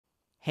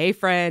Hey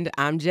friend,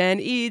 I'm Jen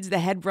Eads, the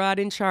head broad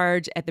in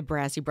charge at the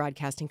Brassy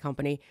Broadcasting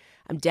Company.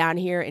 I'm down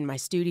here in my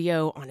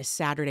studio on a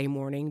Saturday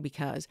morning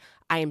because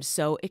I am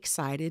so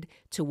excited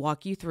to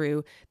walk you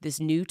through this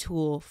new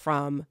tool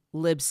from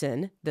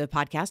Libsyn, the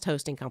podcast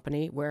hosting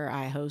company where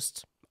I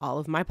host all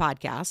of my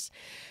podcasts.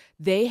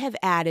 They have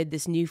added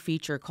this new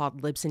feature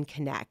called Libsyn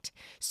Connect.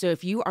 So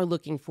if you are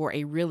looking for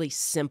a really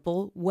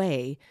simple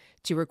way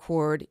to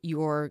record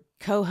your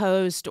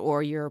co-host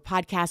or your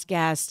podcast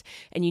guest,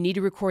 and you need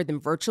to record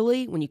them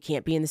virtually when you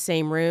can't be in the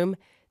same room,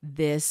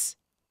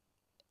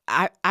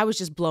 I was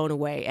just blown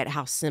away at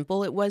how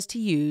simple it was to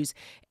use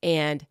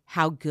and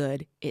how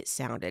good it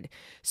sounded.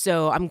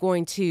 So I'm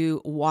going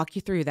to walk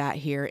you through that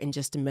here in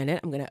just a minute.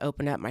 I'm going to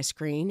open up my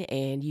screen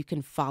and you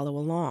can follow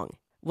along.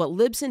 What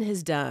Libsyn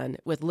has done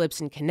with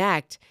Libsyn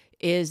Connect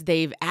is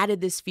they've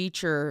added this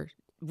feature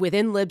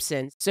within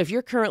Libsyn. So if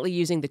you're currently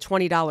using the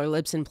 $20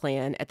 Libsyn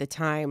plan at the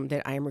time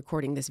that I am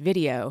recording this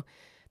video,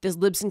 this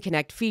Libsyn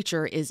Connect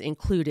feature is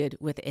included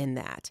within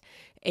that.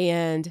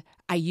 And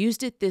I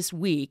used it this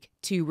week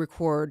to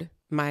record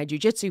my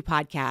jiu-jitsu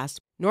podcast.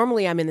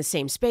 Normally I'm in the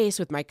same space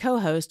with my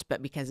co-host,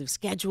 but because of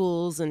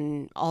schedules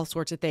and all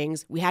sorts of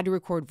things, we had to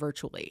record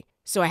virtually.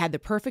 So I had the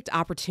perfect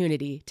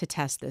opportunity to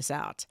test this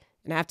out.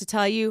 And I have to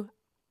tell you,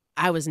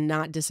 I was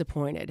not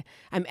disappointed.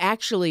 I'm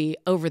actually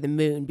over the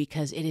moon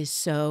because it is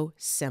so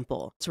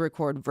simple to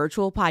record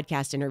virtual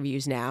podcast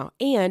interviews now,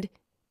 and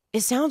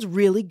it sounds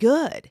really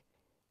good.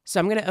 So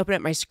I'm going to open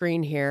up my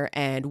screen here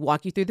and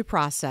walk you through the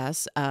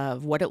process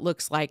of what it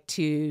looks like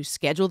to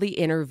schedule the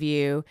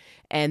interview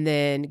and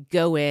then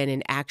go in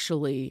and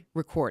actually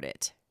record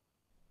it.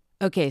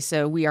 Okay,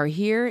 so we are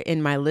here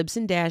in my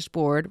Libsyn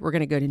dashboard. We're going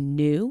to go to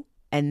New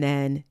and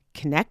then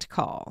Connect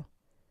Call.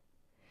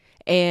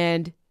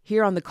 And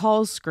here on the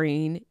calls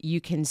screen, you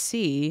can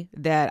see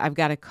that I've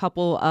got a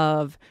couple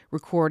of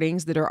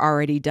recordings that are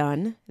already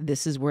done.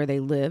 This is where they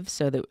live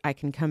so that I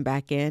can come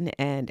back in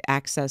and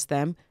access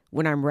them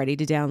when I'm ready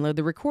to download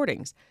the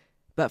recordings.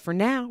 But for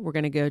now, we're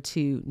going to go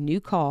to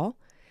New Call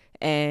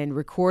and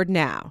Record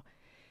Now.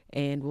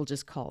 And we'll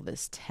just call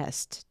this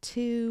Test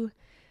 2.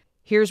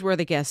 Here's where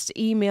the guest's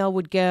email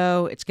would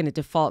go. It's going to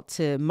default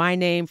to my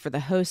name for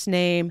the host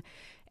name.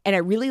 And I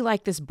really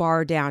like this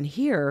bar down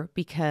here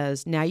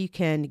because now you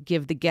can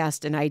give the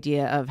guest an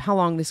idea of how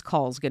long this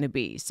call is going to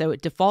be. So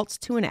it defaults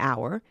to an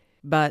hour,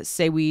 but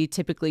say we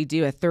typically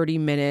do a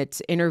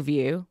 30-minute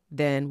interview,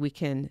 then we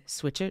can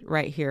switch it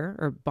right here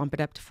or bump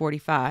it up to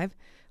 45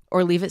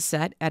 or leave it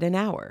set at an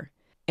hour.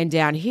 And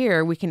down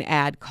here, we can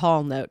add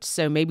call notes.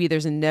 So maybe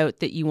there's a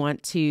note that you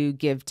want to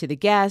give to the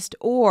guest,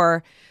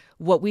 or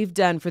what we've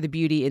done for the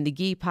Beauty and the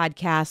Gi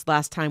podcast,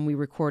 last time we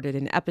recorded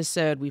an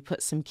episode, we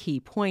put some key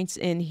points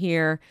in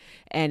here.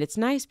 And it's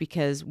nice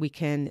because we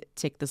can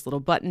take this little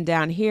button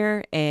down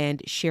here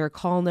and share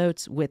call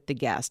notes with the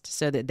guest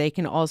so that they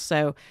can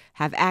also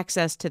have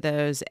access to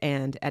those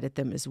and edit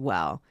them as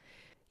well.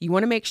 You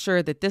want to make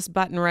sure that this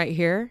button right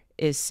here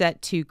is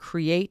set to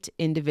create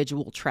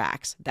individual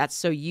tracks. That's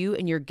so you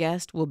and your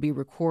guest will be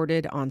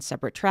recorded on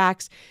separate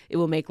tracks. It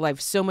will make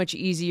life so much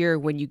easier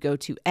when you go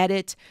to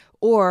edit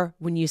or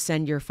when you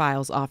send your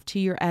files off to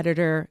your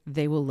editor.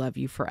 They will love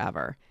you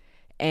forever.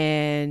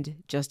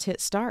 And just hit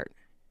start.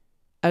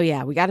 Oh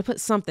yeah, we got to put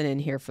something in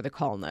here for the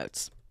call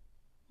notes.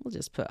 We'll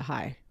just put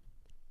hi.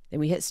 Then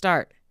we hit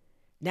start.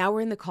 Now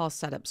we're in the call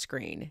setup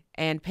screen,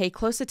 and pay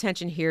close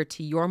attention here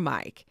to your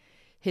mic.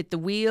 Hit the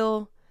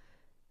wheel,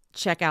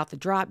 check out the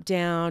drop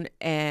down,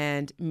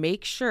 and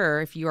make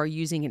sure if you are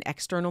using an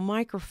external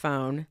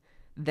microphone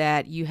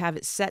that you have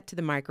it set to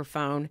the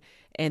microphone,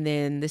 and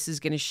then this is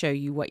going to show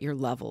you what your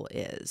level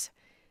is.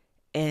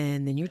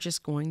 And then you're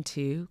just going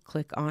to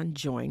click on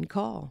Join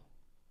Call.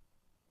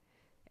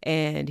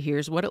 And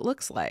here's what it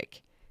looks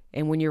like.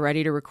 And when you're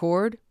ready to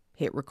record,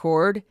 hit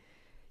record.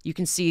 You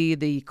can see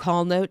the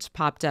call notes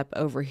popped up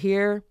over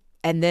here.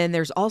 And then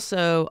there's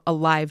also a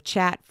live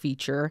chat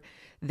feature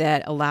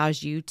that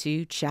allows you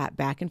to chat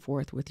back and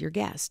forth with your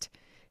guest.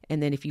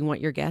 And then if you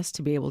want your guest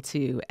to be able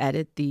to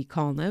edit the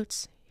call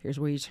notes, here's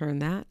where you turn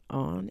that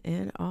on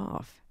and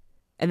off.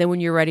 And then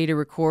when you're ready to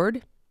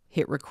record,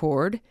 hit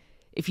record.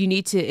 If you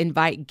need to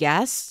invite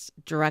guests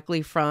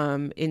directly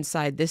from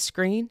inside this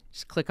screen,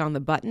 just click on the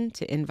button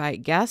to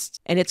invite guests,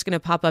 and it's going to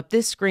pop up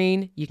this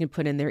screen. You can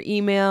put in their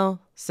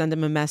email, send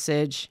them a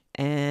message,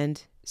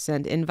 and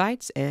send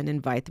invites and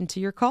invite them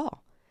to your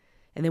call.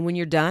 And then when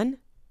you're done,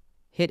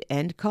 hit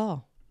end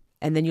call.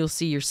 And then you'll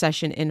see your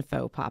session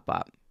info pop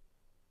up.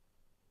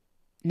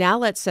 Now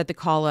let's set the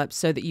call up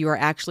so that you are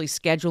actually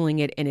scheduling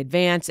it in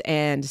advance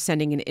and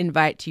sending an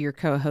invite to your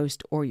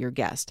co-host or your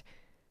guest.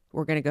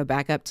 We're going to go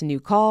back up to new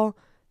call,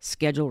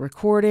 schedule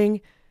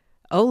recording.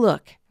 Oh,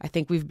 look, I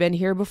think we've been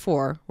here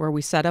before where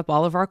we set up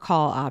all of our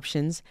call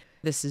options.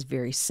 This is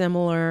very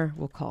similar.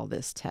 We'll call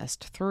this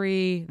test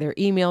 3. Their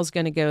email is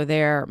going to go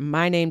there.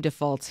 My name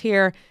defaults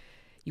here.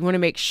 You want to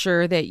make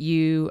sure that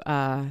you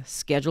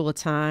schedule a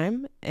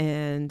time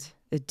and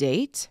a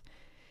date.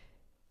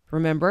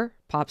 Remember,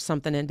 pop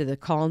something into the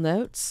call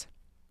notes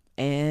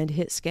and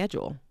hit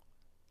schedule.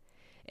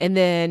 And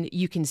then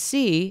you can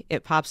see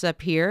it pops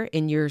up here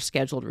in your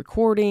scheduled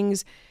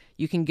recordings.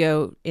 You can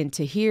go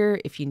into here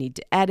if you need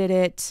to edit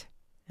it,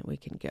 and we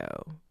can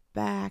go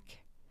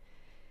back.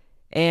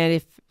 And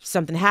if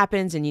something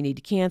happens and you need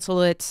to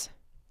cancel it,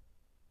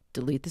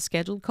 delete the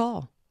scheduled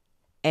call.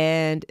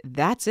 And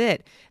that's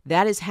it.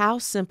 That is how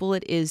simple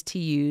it is to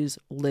use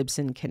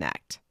Libsyn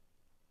Connect.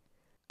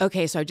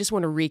 Okay, so I just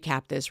want to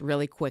recap this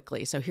really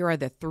quickly. So here are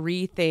the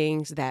 3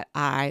 things that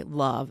I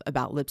love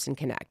about Libsyn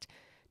Connect.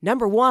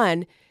 Number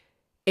 1,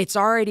 it's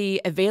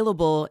already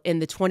available in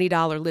the $20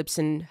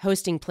 Libsyn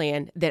hosting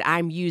plan that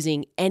I'm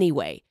using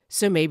anyway.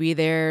 So maybe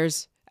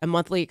there's a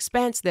monthly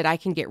expense that I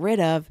can get rid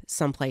of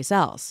someplace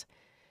else.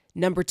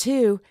 Number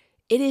 2,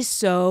 it is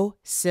so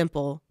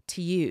simple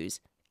to use.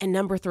 And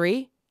number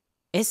 3,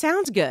 it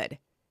sounds good.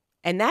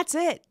 And that's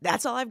it.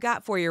 That's all I've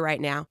got for you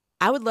right now.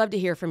 I would love to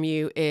hear from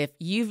you if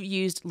you've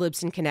used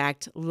Libsyn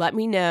Connect. Let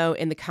me know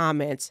in the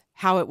comments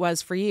how it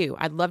was for you.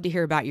 I'd love to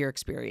hear about your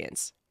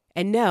experience.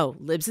 And no,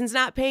 Libsyn's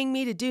not paying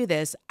me to do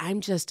this. I'm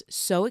just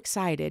so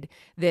excited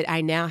that I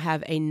now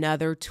have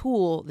another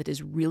tool that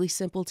is really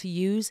simple to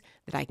use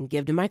that I can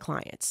give to my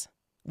clients.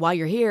 While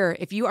you're here,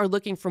 if you are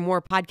looking for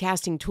more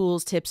podcasting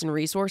tools, tips, and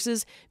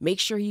resources, make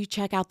sure you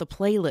check out the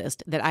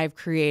playlist that I've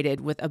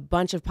created with a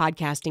bunch of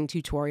podcasting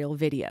tutorial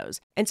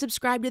videos. And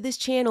subscribe to this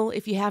channel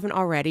if you haven't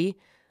already.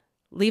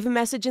 Leave a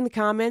message in the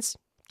comments.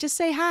 Just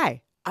say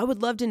hi. I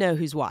would love to know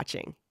who's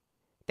watching.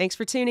 Thanks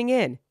for tuning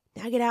in.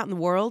 Now get out in the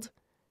world,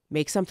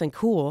 make something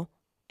cool,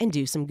 and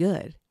do some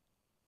good.